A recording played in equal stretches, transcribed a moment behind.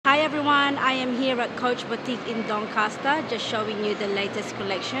I am here at Coach Boutique in Doncaster, just showing you the latest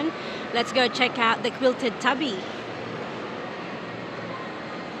collection. Let's go check out the Quilted Tabby.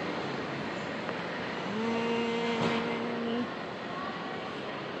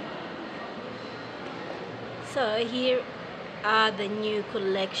 So here are the new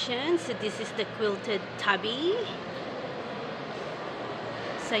collections. So this is the Quilted Tabby.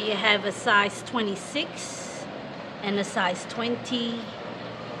 So you have a size 26 and a size 20.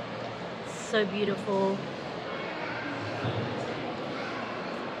 So beautiful.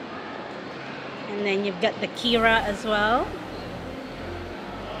 And then you've got the Kira as well.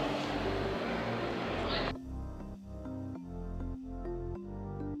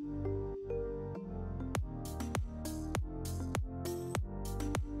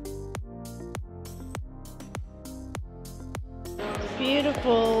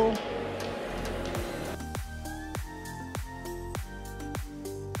 Beautiful.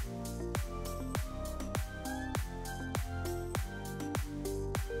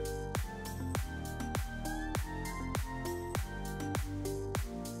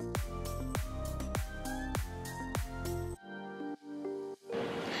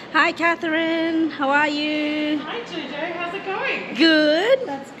 Hi Catherine, how are you? Hi Jojo, how's it going? Good.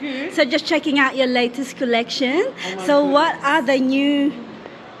 That's good. So just checking out your latest collection. Oh So goodness. what are the new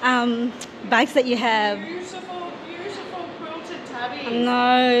bags that you have? Beautiful, beautiful quilted tabbies.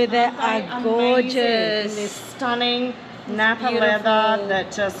 No, they Aren't are they gorgeous. amazing? This stunning Napa beautiful. leather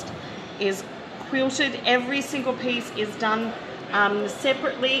that just is quilted. Every single piece is done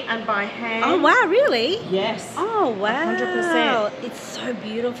separately and by hand. Oh wow, really? Yes. Oh wow. 100%. It's so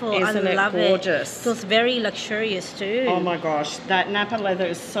beautiful. Isn't I it love gorgeous? it. Feels very luxurious too. Oh my gosh, that Napa leather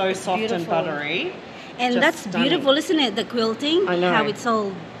is so soft and beautiful. buttery. And Just that's stunning. beautiful, isn't it? The quilting. I know. How it's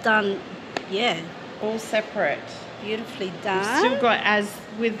all done. Yeah. All separate. Beautifully We've done. still got, as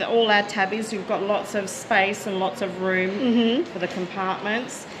with all our tabbies, you've got lots of space and lots of room for the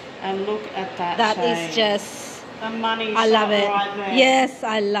compartments. And look at that That chain. is just... The money I love shot it. right there. Yes,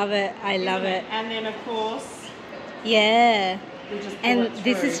 I love it. I love Isn't it. And then of course, Yeah. we just pull And it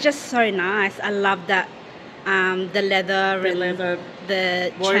this through. is just so nice. I love that the leather the and leather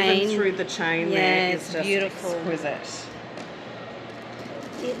the woven chain. through the chain Yeah, there it's is just beautiful. exquisite.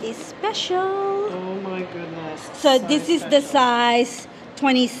 It is special. Oh my goodness. So this is the special. size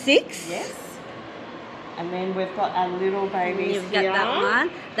 26. Yes. And then we've got our little babies You've got here. that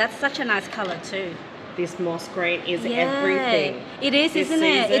one. That's such a nice color too. This moss green is Yeah. everything. It is, this isn't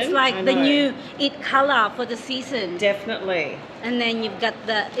it? It's season. like I the know. new it color for the season. Definitely. And then you've got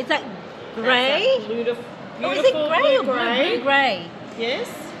the, it's like grey. That's that beautiful, Oh, is it grey or grey? blue grey? Yes.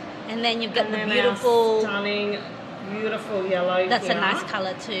 And then you've got And the then beautiful, our stunning, beautiful yellow. that's here, a nice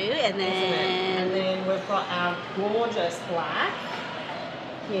color too. And isn't it? And then then we've got our gorgeous black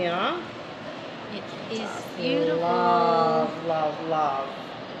here. it is beautiful. Love, love, love.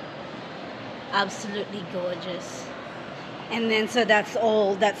 Absolutely gorgeous. And then so that's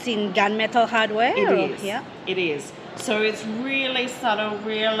all, that's in gunmetal hardware? It or- is. Yeah. It is. So it's really subtle,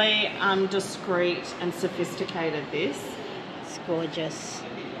 really discreet and sophisticated, this. It's gorgeous.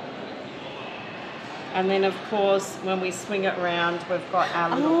 And then, of course, when we swing it round, we've got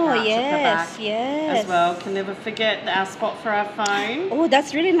our little Oh, pouch at the yes, back yes. as well. Can never forget our spot for our phone. Oh,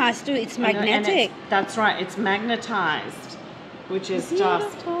 that's really nice too. It's And magnetic. that's right. It's magnetized, which is just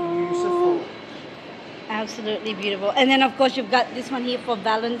Beautiful. beautiful. Absolutely beautiful. And then of course you've got this one here for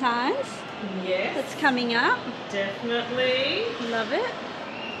Valentine's. Yes, That's coming up. definitely. Love it.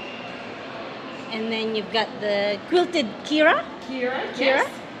 And then you've got the quilted Kira. Kira, Kira? yes.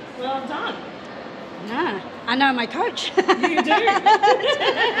 Well done. Ah, I know my coach. You do.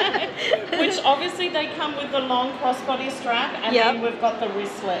 Which obviously they come with the long crossbody strap, and Yep. then we've got the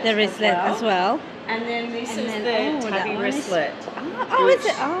wristlet. The wristlet as well. And then this And is then- the oh, that tabby one is- wristlet. Oh, is it?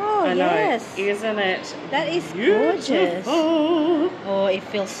 which- Oh, I know. yes. Isn't it? That is gorgeous. Beautiful? Oh, it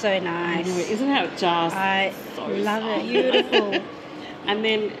feels so I nice. know, isn't it just I so love it. soft? Beautiful. And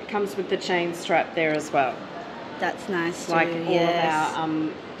then it comes with the chain strap there as well. That's nice too. Like yes.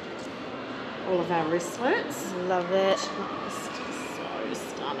 all of our wristlets. Love it. Just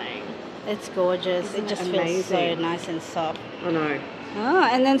so stunning. It's gorgeous. Isn't It just it feels so amazing? nice and soft. I know. Oh,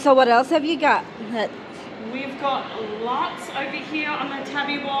 and then so what else have you got? We've got lots over here on the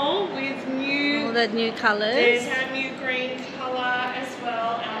tabby wall with All new. the new colours. There's our new green colour as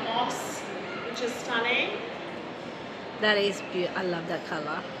well, our moss, which is stunning. That is beautiful. I love that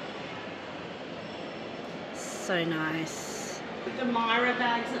colour. So nice. With the Myra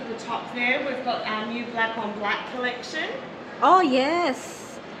bags at the top there, we've got our new black on black collection, Oh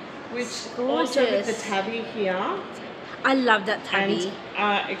yes. which It's also with the gorgeous. tabby here. I love that tabby.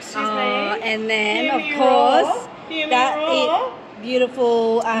 And, excuse me. And then, Hear of me course, roar. Hear me that roar. is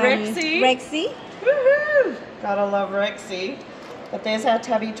beautiful Rexy. Rexy. Woohoo! Gotta love Rexy. But there's our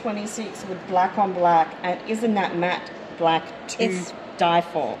Tabby 26 with black on black. And isn't that matte black to die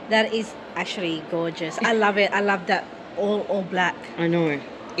for? That is actually gorgeous. I love it. I love that all black. I know.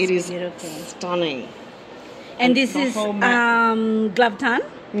 It is beautiful. Stunning. And this is glove ton.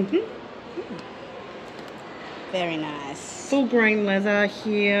 Very nice. Full grain leather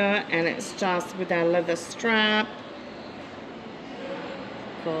here, and it's just with our leather strap.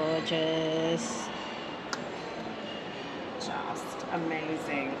 Gorgeous. Just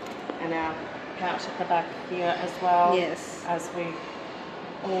amazing. And our pouch at the back here as well. Yes. As we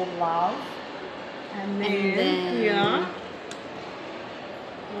all love. And then here,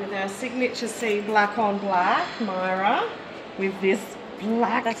 with our signature C black on black, Myra, with this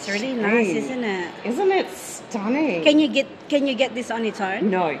black. That's really chain. nice, isn't it? Isn't it stunning? Can you get this on its own?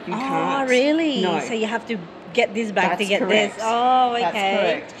 No, you can't. Oh, really? No. So you have to get this back to get correct. this. Oh, okay. That's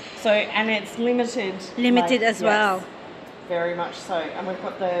correct. So, and it's limited. Limited as well. Very much so. And we've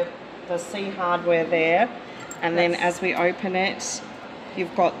got the C hardware there. And then as we open it,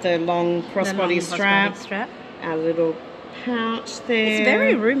 you've got the long crossbody strap. Our little pouch there. It's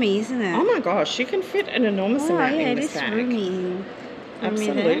very roomy, isn't it? Oh my gosh, you can fit an enormous amount in this bag. It is roomy.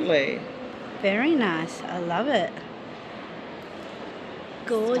 Absolutely. Very nice. I love it.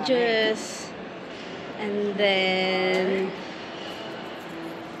 Gorgeous. And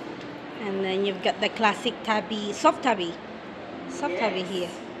then you've got the classic tabby, soft tabby here.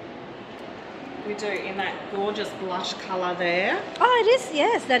 We do, in that gorgeous blush colour there. Oh, it is.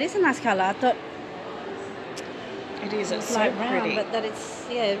 Yes, that is a nice colour. I thought it is. It's so light brown, pretty. but that it's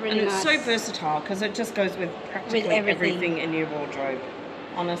really and nice. it's so versatile because it just goes with practically everything in your wardrobe.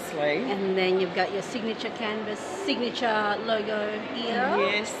 Honestly. And then you've got your signature canvas, signature logo here.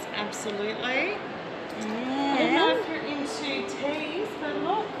 Yes, absolutely. Yeah. I don't know if you're into tees, but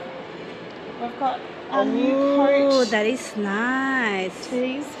look, we've got a new Coach. Oh, that is nice.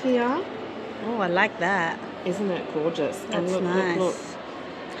 Tees here. Oh, I like that. Isn't it gorgeous? That's and look, nice. look.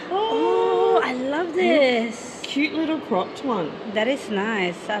 Oh, I love this. Cute little cropped one. That is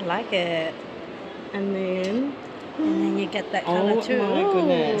nice. I like it. And then you get that color too. Oh my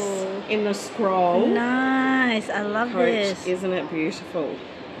goodness. In the scroll. Nice. I love Coach, this. isn't it beautiful?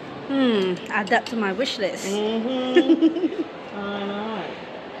 Add that to my wish list. I know.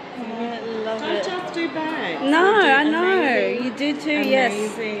 I love Don't it. just do bags. No, You do I know. amazing- You do too, yes.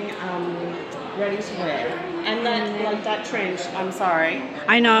 Amazing ready to wear. And that, like that trench, I'm sorry.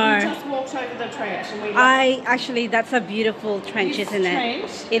 I know. We just walked over the trench and we Actually, that's a beautiful trench, This isn't it?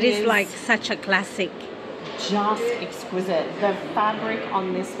 trench It is is like such a classic. just exquisite. The fabric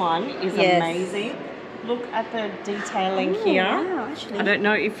on this one is amazing. Look at the detailing here. Wow, actually. I don't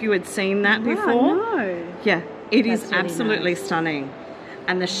know if you had seen that No, before. no. Yeah, it is That's really absolutely nice. stunning.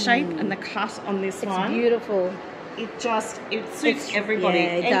 And the shape and the cut on this It's one, beautiful. it suits everybody. Yeah,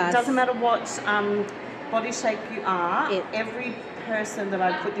 it It does. doesn't matter what body shape you are. It- Every person that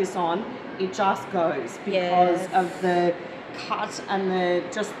I put this on, it just goes because of the cut and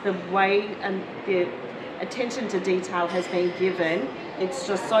the way and the attention to detail has been given. It's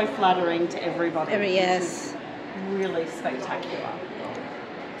just so flattering to everybody. Yes. Really spectacular.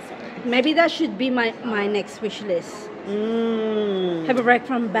 So. Maybe that should be my next wish list. Have a break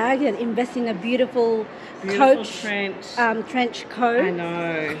from bag and invest in a beautiful Coach trench coat. I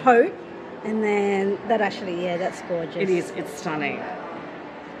know. Coat. And then that actually, that's gorgeous. It is. It's stunning.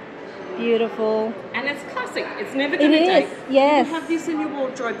 Beautiful. And it's classic. It's never going to It date. is, yes. You have this in your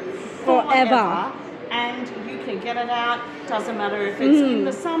wardrobe Forever. and you can get it out. Doesn't matter if it's in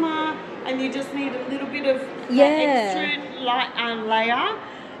the summer and you just need a little bit of extra light layer,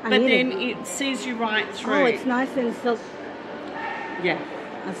 but then it sees you right through. Oh, it's nice and silk Yeah.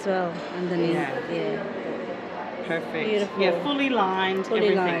 as well underneath. Yeah. Perfect. Beautiful. Yeah, fully lined. Fully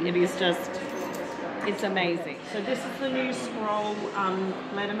everything. lined. It is just. It's amazing. So this is the new scroll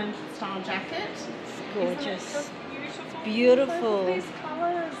Letterman style jacket. It's gorgeous. Isn't it just beautiful? Beautiful. Look at these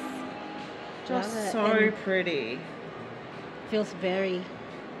colours. Love Just it. so And pretty. feels very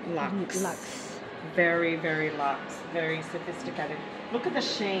Luxe. luxe. Very, very luxe. Very sophisticated. Look at the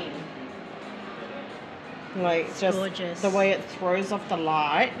sheen. Like It's just gorgeous. the way it throws off the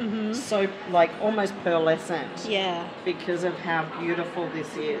light. So like almost pearlescent. Yeah, Because of how beautiful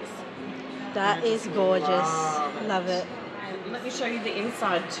this is. that is gorgeous. Love it. And let me show you the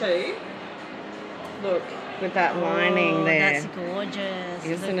inside too. Look, with that lining there. That's gorgeous.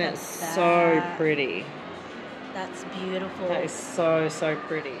 Isn't Look it at so that. pretty? That's beautiful. That is so, so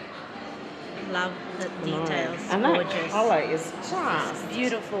pretty. Love the details. And gorgeous. that colour is just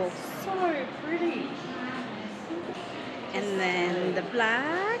beautiful. so pretty. And then the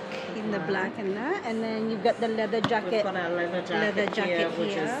black, in the black and that, and then you've got the leather jacket. We've got our leather jacket here,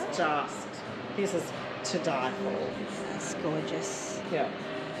 which is just, this is to die for. That's gorgeous. Yeah.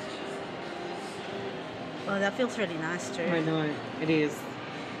 Oh, that feels really nice too. I know, it is.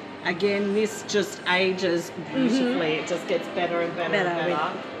 Again, this just ages beautifully. It just gets better and better and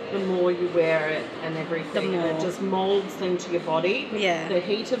better. The more you wear it and everything, and it just molds into your body. Yeah. The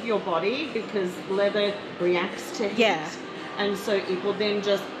heat of your body, because leather reacts to heat. Yeah. And so it will then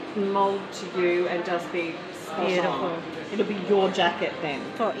just mold to you and just be beautiful. On. It'll be your jacket then.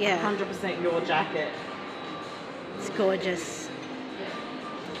 100% your jacket. It's gorgeous.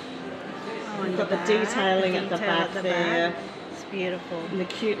 Oh, You've got the detailing at the back there. It's beautiful. And the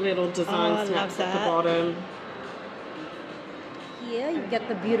cute little design snaps at the bottom. Here you've got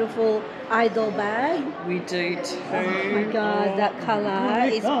the beautiful idol bag. We do too. Oh my god, that colour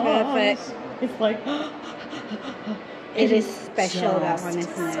is perfect. It's like it is special, that one,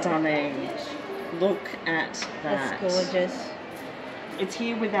 isn't it? Stunning. Look at that. That's gorgeous. It's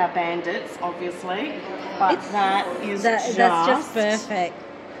here with our bandits, obviously, but that's just perfect.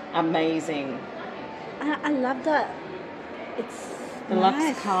 Amazing. I love that. It's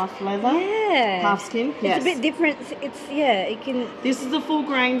Deluxe calf leather. Yeah. Calf skin. Yes. It's a bit different. It can. This is the full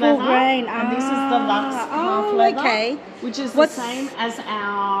grain leather. Full grain. And this is the Luxe calf leather. Okay. Which is the same as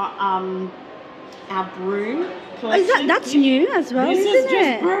our Broome collection. That's new as well, This isn't is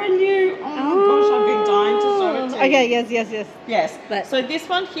just brand new. Oh my gosh, I've been dying to show it to you. Okay, yes. Yes. So this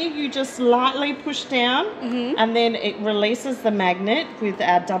one here, you just lightly push down, and then it releases the magnet with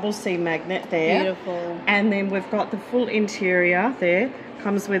our double C magnet there. Beautiful. And then we've got the full interior there.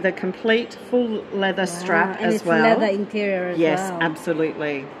 Comes with a complete full leather strap as well. And it's leather interior as well. Yes,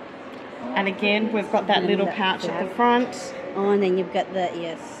 absolutely. And again, we've got that little pouch at the front. Oh, and then you've got the,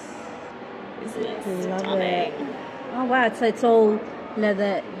 Isn't it love stunning? it. Oh wow, so it's all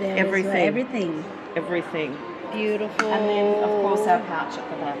leather there. Everything. Everything. Beautiful. And then, of course, our pouch at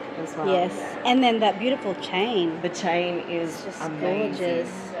the back as well. Yes. And then that beautiful chain. The chain is just amazing. Gorgeous.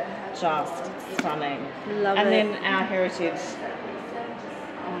 Just stunning. Love it. And then our heritage.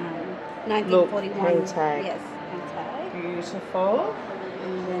 1941. Look, tag. Yes. Beautiful.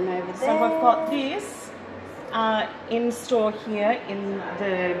 And then over there. So we've got this in store here in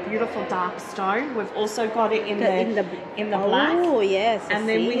the beautiful dark stone. We've also got it in the black. Oh yes. And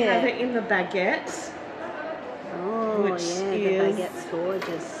then we have it in the baguette. Oh which yeah, is the baguette's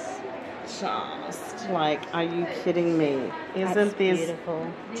gorgeous. Just like, are you kidding me? Isn't this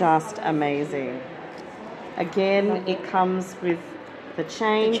beautiful? Just amazing? Again, it comes with the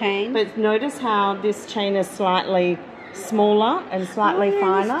chain. But notice how this chain is slightly smaller and slightly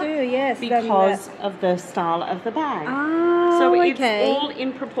finer. Yes, because of the style of the bag. Oh, so it's all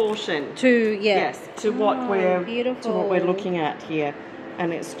in proportion to what we're looking at here.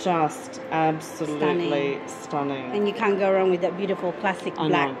 And it's just absolutely stunning. And you can't go wrong with that beautiful classic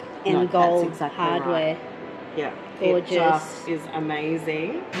black and gold hardware. Right. Yeah, gorgeous. It just is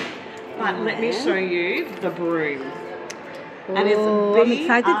amazing. But let me show you the Broome. And it's I'm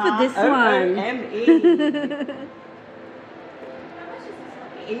excited for this one. B-R-O-O-M-E.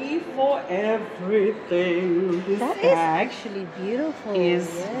 E for everything. This that bag is actually beautiful. Is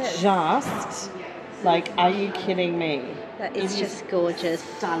just like, are you kidding me? That is just gorgeous.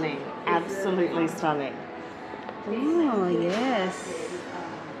 Stunning. Absolutely stunning. Oh, yes.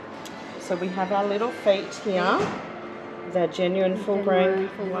 So we have our little feet here. The genuine full grain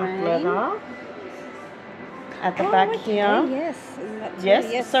leather. At the back here.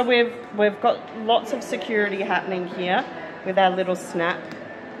 Yes. So we've got lots of security happening here with our little snap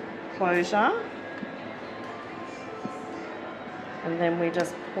closure. And then we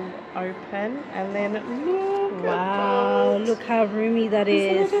just pull open, and then look how roomy that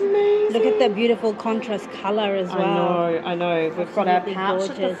is. Look at that beautiful contrast colour as well. I know. We've got our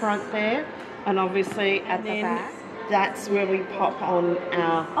pouch at the front there, and obviously at the back. That's where we pop on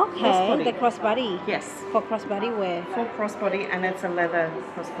our crossbody. The crossbody. Yes. For crossbody wear. For crossbody, and it's a leather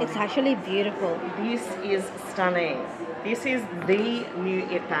crossbody. It's actually beautiful. This is stunning. This is the new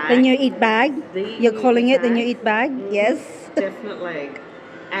It bag. The new It bag? You're calling it the new It bag? Yes. Definitely.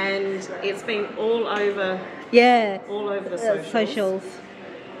 And it's been all over the socials.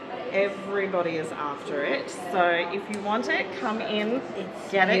 Everybody is after it. So if you want it, come in,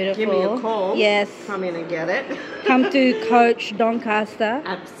 get it, give me a call. Yes. Come in and get it. Come to Coach Doncaster.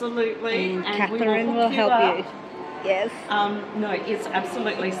 Absolutely. And Catherine will help you. Yes. No, it's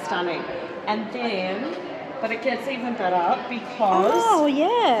absolutely stunning. And then But it gets even better because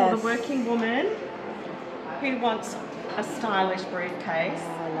for the working woman who wants a stylish briefcase,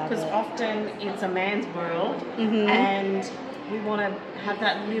 because often it's a man's world and we want to have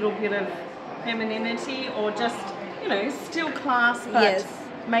that little bit of femininity or just, you know, still class, but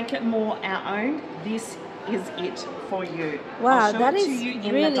make it more our own. This is it for you. Wow, that is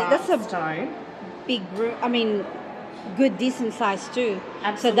really, that's a stone. Big, I mean, good decent size too.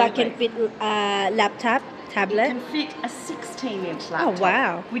 Absolutely. So that can fit a laptop, tablet. It can fit a 16-inch laptop. Oh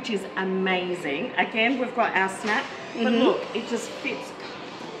wow. Which is amazing. Again, we've got our snap, but look, it just fits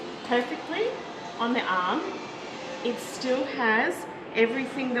perfectly on the arm. It still has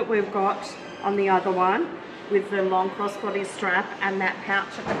everything that we've got on the other one with the long crossbody strap and that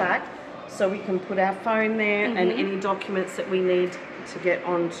pouch at the back, so we can put our phone there and any documents that we need to get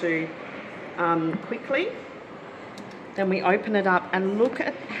onto quickly. Then we open it up and look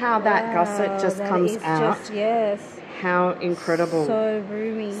at how that gusset just comes out. How incredible. So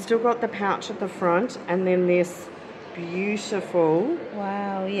roomy. Still got the pouch at the front and then this beautiful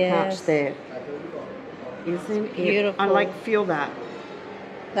pouch there. Isn't beautiful? I like feel that.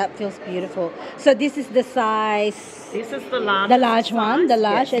 That feels beautiful. So this is the size. This is the large. The large one, the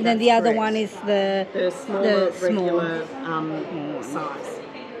large, yes, and then the other one is the smaller, regular size.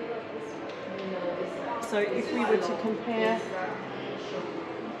 So if we were to compare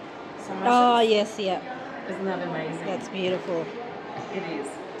sizes, oh yes, yeah. Isn't that amazing? That's beautiful. It is.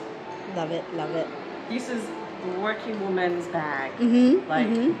 Love it, love it. This is the working woman's bag. Like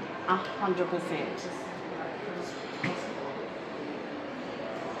 100%.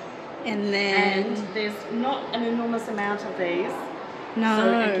 And then there's not an enormous amount of these. No.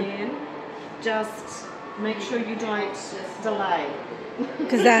 So again, just make sure you don't delay.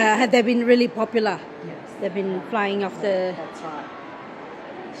 Because they've been really popular. Yes. They've been flying off the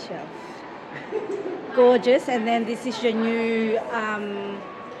shelf. Gorgeous. And then this is your new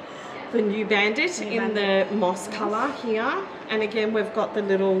the new bandit in the moss colour here. And again, we've got the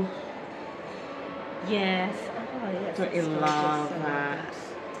little. Yes. Oh yes. Don't you love that?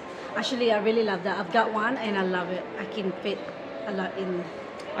 Actually, I really love that. I've got one and I love it. I can fit a lot in.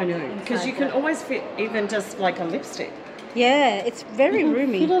 I know, because you can always fit even just like a lipstick. Yeah, it's very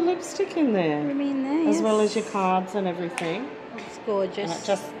roomy. Fit a lipstick in there. Roomy in there, as well as your cards and everything. It's gorgeous. And it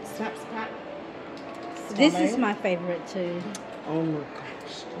just snaps back. This is my favourite too. Oh my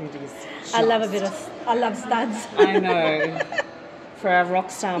gosh, it is. Just... I love I love studs. I know. For our rock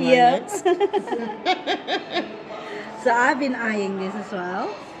star moments. So I've been eyeing this as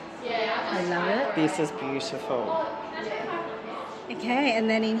well. I love it. This is beautiful. Okay, and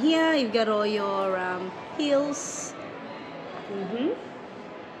then in here you've got all your heels. A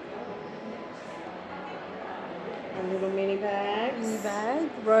little mini bags. Mini bag,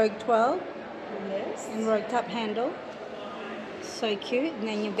 Rogue 12. Yes. And Rogue top handle. So cute. And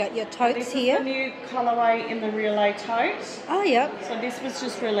then you've got your totes this here. This is the new colourway in the relay tote. Oh, yep. So this was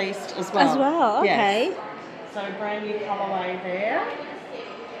just released as well. As well, okay. Yes. So brand new colourway there.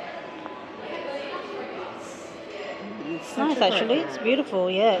 It's nice actually, it's beautiful,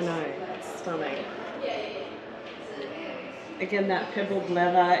 yes. I know, it's stunning. Again, that pebbled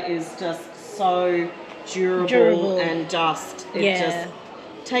leather is just so durable. And just, it just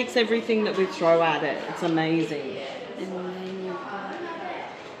takes everything that we throw at it. It's amazing.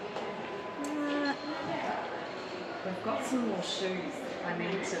 We've got some more shoes I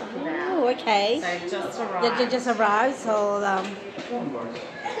need to put out. Oh, okay. They've just arrived. They just arrived, so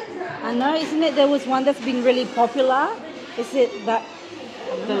I know, isn't it? There was one that's been really popular. Is it that?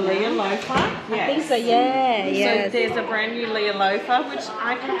 The Leah loafer? Yes. I think so, yeah. So there's a brand new Leah loafer, which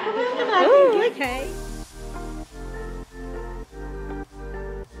I can have a look at. Oh, okay.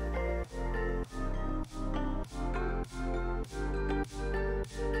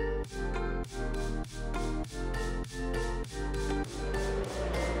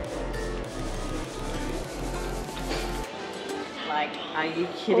 Like, are you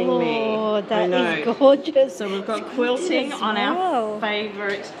kidding me? Oh, that is gorgeous. So we've got quilting on our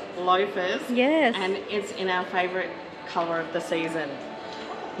favourite loafers. Yes. And it's in our favourite colour of the season.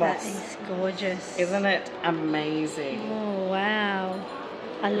 That is gorgeous. Isn't it amazing? Oh, wow.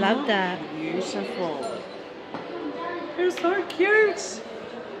 I love that. Beautiful. It's so cute.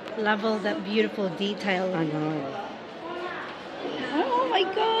 Love all that beautiful detail. I know. Oh my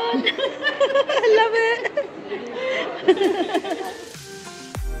god. I love it.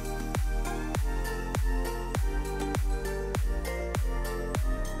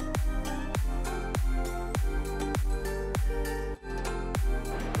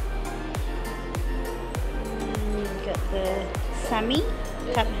 Got the Sammy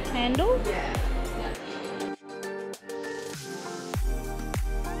cup handle.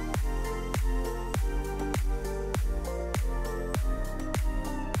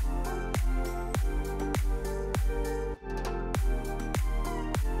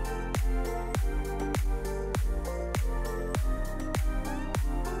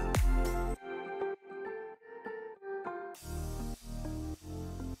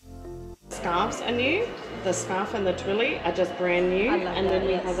 scarves are new. The scarf and the twilly are just brand new. And then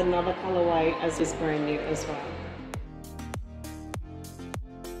we have another colourway as is brand new as well.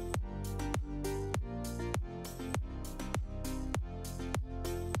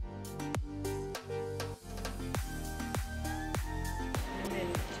 And then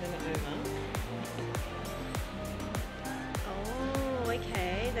turn it over. Oh,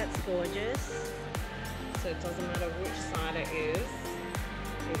 okay, that's gorgeous. So it doesn't matter which side it is.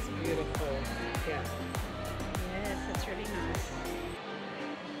 It's beautiful. Yeah. Yes, that's really nice.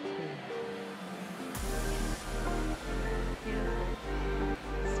 Beautiful.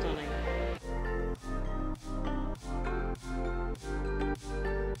 Stunning.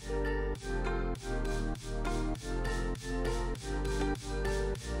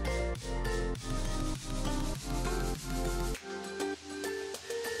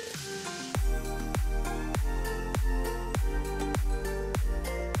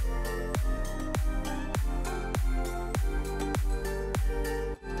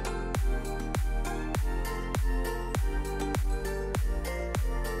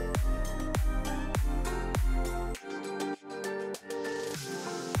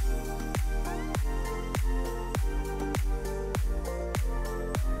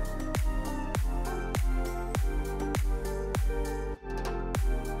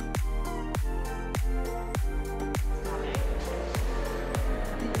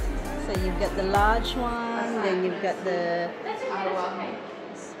 So you've got the large one, then you've got the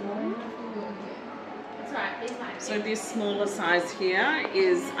small. So this smaller size here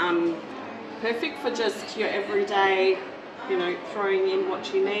is perfect for just your everyday, you know, throwing in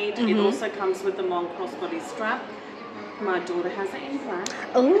what you need. It also comes with the long crossbody strap. My daughter has it in black.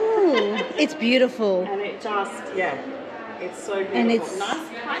 Oh, it's beautiful. And it just, yeah, it's so beautiful. And it's nice,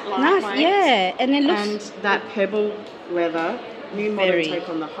 quite lightweight. nice, yeah, and it looks... And that pebble leather, new modern take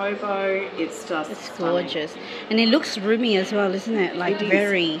on the hobo, it's just It's gorgeous. And it looks roomy as well, isn't it? Like It is,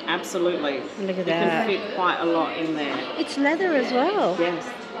 very... absolutely. Look at You that. can fit quite a lot in there. It's leather as well. Yes.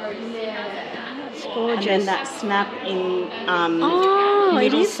 It's gorgeous. And then that snap in Oh, it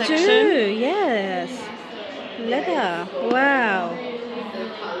middle is section. too. Yes. Leather. Wow.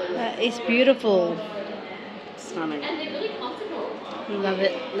 That is beautiful. Stunning. Love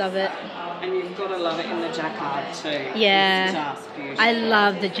it. Love it. And you've got to love it in the jacquard too. Yeah. It's just beautiful. I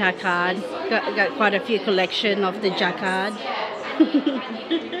love the jacquard. Got quite a few collection of the jacquard.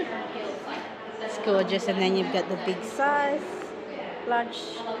 It's gorgeous. And then you've got the big size, large.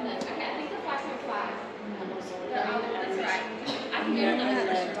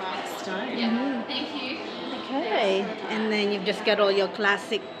 Okay. And then you've just got all your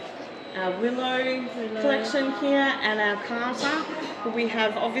classic. Our willow collection here and our carter. We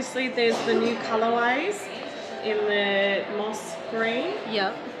have, obviously, there's the new colourways in the moss green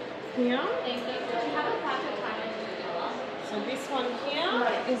Yep. here. So this one here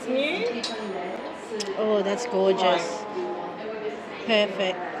is new. Oh, that's gorgeous.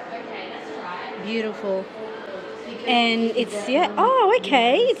 Perfect. Beautiful. And it's, yeah. Oh,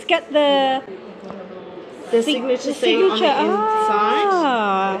 okay. It's got the signature seat on the inside.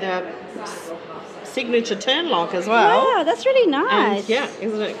 Ah. With our signature turn lock as well. Wow, that's really nice. And yeah,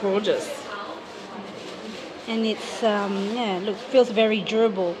 isn't it gorgeous? And it's, yeah, look, feels very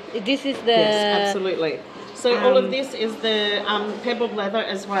durable. This is the... Yes, absolutely. So all of this is the pebbled leather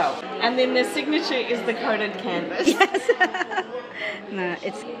as well. And then the signature is the coated canvas. Yes. No,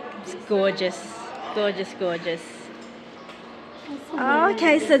 it's gorgeous. Gorgeous, gorgeous. Oh,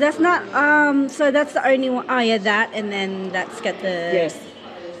 okay, so that's not, so that's the only one. Oh, yeah, that, and then that's got the... Yes.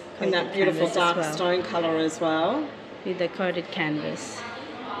 And that beautiful dark well. stone colour as well. With the coated canvas.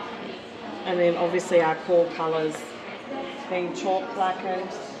 And then obviously our core colours being chalk blackened,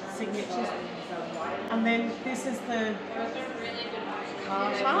 signatures. And then this is the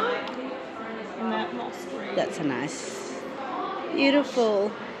carter in that moss green. That's a nice,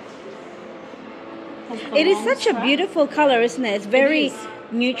 beautiful. It is such a beautiful colour, isn't it? It's very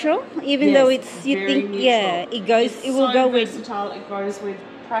neutral, even though it's, you think, neutral. yeah, it goes, It's it will so go with versatile. It goes with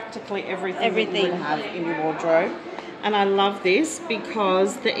practically everything that you would have in your wardrobe. And I love this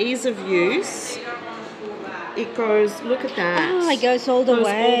because the ease of use, it goes, look at that. Oh, it goes all the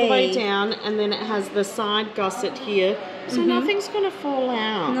way. all the way down, and then it has the side gusset here, so nothing's going to fall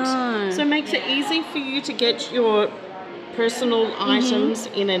out. No. So it makes it easy for you to get your personal items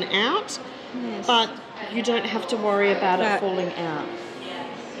in and out, but you don't have to worry about it falling out.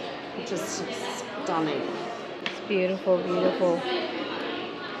 Which is stunning. It's beautiful, beautiful.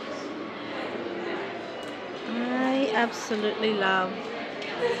 I absolutely love.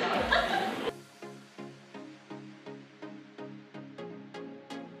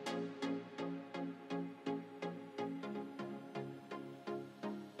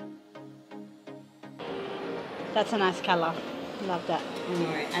 That's a nice color. Love that.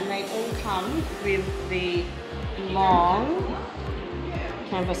 And they all come with the long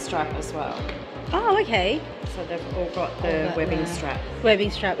canvas strap as well. Oh, okay. So they've all got the webbing strap. Webbing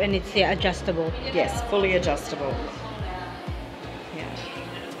strap, and it's adjustable. Yes, fully adjustable. Yeah.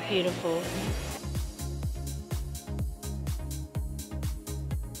 Beautiful.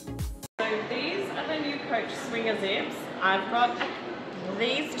 So these are the new Coach Swinger zips. I've got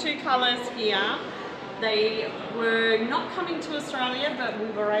these two colours here. They were not coming to Australia, but we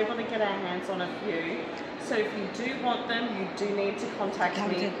were able to get our hands on a few. So if you do want them, you do need to contact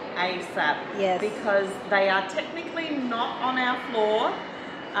me ASAP. Yes. Because they are technically not on our floor.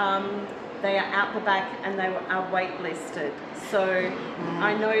 They are out the back and they are waitlisted. So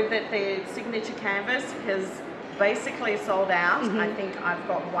I know that the signature canvas has basically sold out. I think I've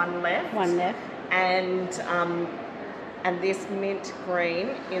got one left. One left. And this mint green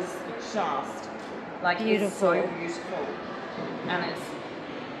is just like beautiful. It's so beautiful. And it's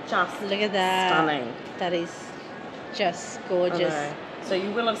just look at that. Stunning. That is just gorgeous. So you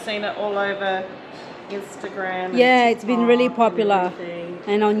will have seen it all over Instagram. Yeah, it's been really popular.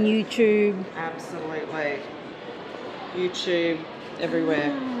 And on YouTube. Absolutely. YouTube,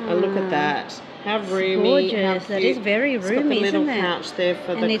 everywhere. Oh, look at that. How roomy. Gorgeous. That is very roomy, isn't it? It's got the little isn't it? couch there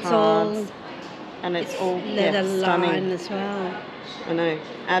for and the it's cards. And it's all leather stunning. line as well. I know.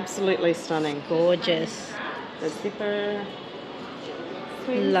 Absolutely stunning. Gorgeous. The zipper.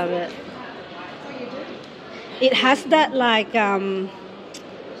 Love it. It has that like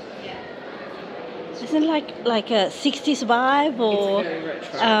isn't it like a 60s vibe or It's very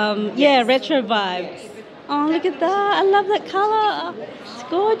retro. yeah, retro vibe. Oh, look at that. I love that color. It's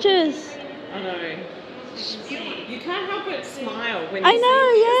gorgeous. I know. You can't help but smile when you I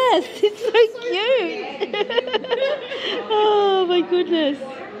know, yes. It's so cute. Oh my goodness.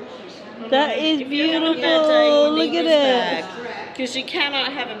 That is beautiful. Look at it. Because you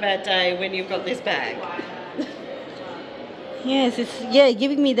cannot have a bad day when you've got this bag. Yes, it's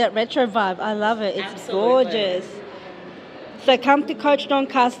giving me that retro vibe. I love it. It's Absolutely. Gorgeous. So come to Coach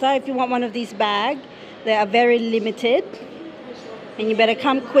Doncaster if you want one of these bags. They are very limited, and you better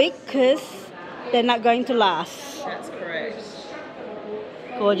come quick because they're not going to last. That's correct.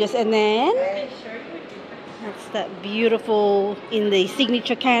 Gorgeous. And then that's that beautiful in the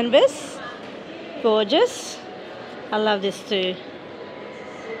signature canvas. Gorgeous. I love this too.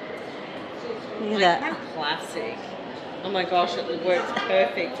 Look at that. How classic. Oh my gosh, it works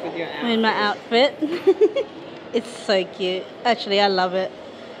perfect with your outfit. In my outfit. It's so cute. Actually, I love it.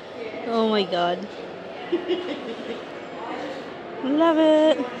 Oh my god. Love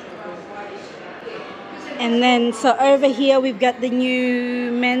it. And then, so over here we've got the new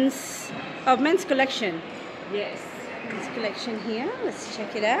men's collection. Yes. Men's collection here. Let's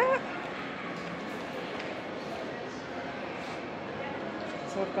check it out.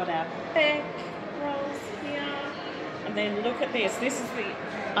 So we've got our back rolls here. And then look at this. This is the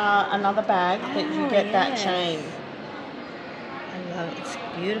another bag that you get that chain. I love it. It's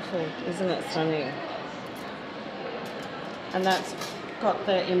beautiful. Isn't it stunning? And that's got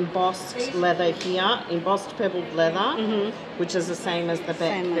the embossed leather here, embossed pebbled leather, which is the same as the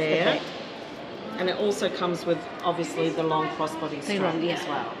back there. And it also comes with, obviously, the long crossbody strap as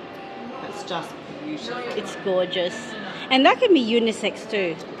well. It's just beautiful. It's gorgeous. And that can be unisex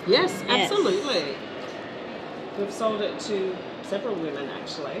too. Yes, absolutely. We've sold it to several women,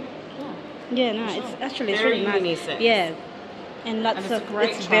 actually. Yeah, no, it's actually very really nice. unisex. Yeah. And lots it's of, a great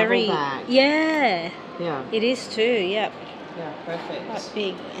it's travel very, bag. Yeah. Yeah. It is too, yep. Yeah, perfect. Quite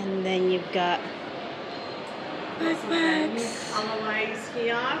big. And then you've got backpacks. Colourways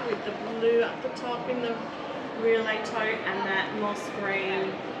here with the blue up the top in the relay tote and that moss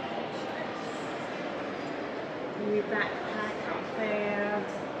green new backpack up there.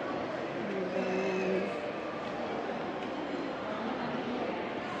 And then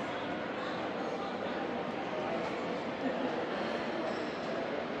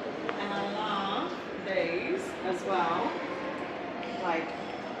and I love these as well. Like,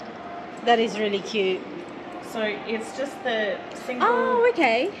 that is really cute. so it's just the single. Oh,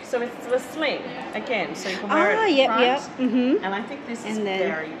 okay. So it's the sling again, so you can wear it yep, front. yep. Mm-hmm. And I think this is And then-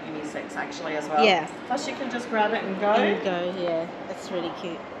 very unisex actually as well. Yeah. Plus you can just grab it and go. And go, yeah. That's really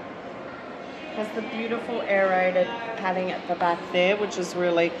cute. Has the beautiful aerated padding at the back there, which is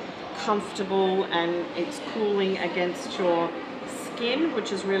really comfortable and it's cooling against your skin,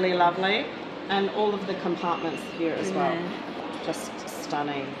 which is really lovely. And all of the compartments here as well. Just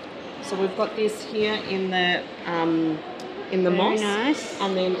stunning. So we've got this here in the moss. Nice.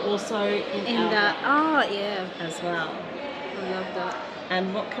 And then also in the as well. I love that.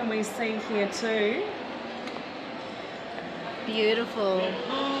 And what can we see here too? beautiful.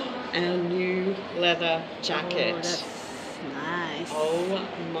 And new leather jacket. Oh, that's nice. Oh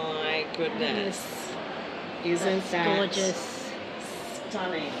my goodness. Isn't That's that gorgeous?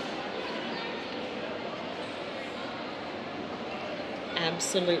 stunning?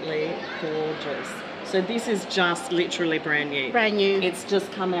 Absolutely gorgeous. So this is just literally brand new. Brand new. It's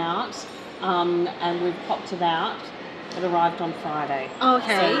just come out, and we've popped it out. It arrived on Friday.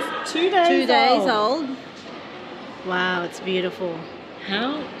 Okay. So it's 2 days 2 days old. Wow, it's beautiful.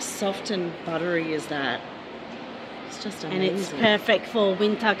 How soft and buttery is that? It's just amazing. And it's perfect for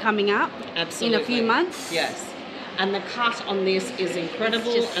winter coming up. Absolutely. In a few months. Yes. And the cut on this is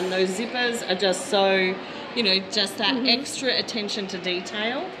incredible, It's just- and those zippers are just so, you know, just that extra attention to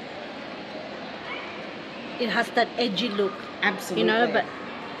detail. It has that edgy look. Absolutely. You know,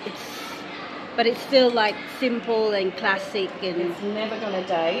 but it's still like simple and classic and It's never going to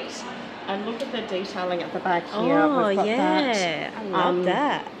date. And look at the detailing at the back here. oh We've got yeah, that, I love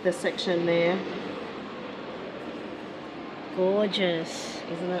that. The section there. Gorgeous.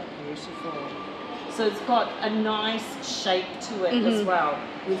 Isn't it beautiful? So it's got a nice shape to it as well,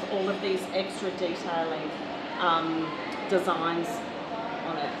 with all of these extra detailing designs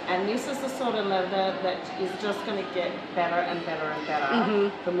on it. And this is the sort of leather that is just going to get better and better and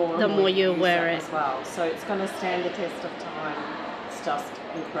better the more you wear it as well. So it's going to stand the test of time. It's just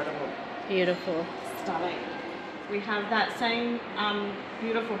incredible. Beautiful. Stunning. We have that same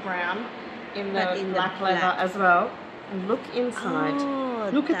beautiful brown in the black leather as well. And look inside. Oh,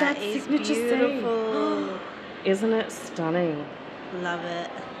 look at that is signature beautiful. seam. Isn't it stunning? Love it.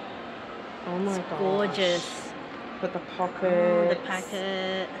 Oh my god. Gorgeous. With the pocket. Oh, the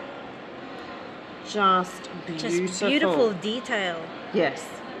packet. Just beautiful. Just beautiful detail. Yes.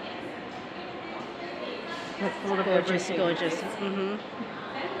 Gorgeous.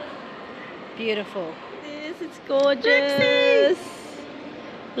 Beautiful. It's gorgeous.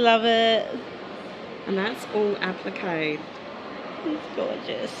 Love it. And that's all applique. It's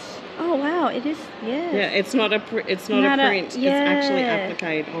gorgeous. Oh wow, it is. Yeah. Yeah, it's not a print. It's actually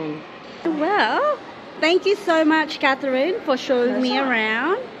applique on. Well, thank you so much, Catherine, for showing me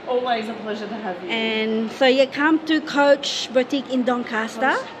around. Always a pleasure to have you. And so you come to Coach Boutique in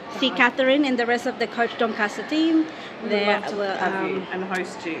Doncaster. See Catherine and the rest of the Coach Doncaster team. We'd love to have you and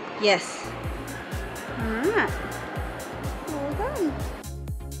host you. Yes. All right. Well done.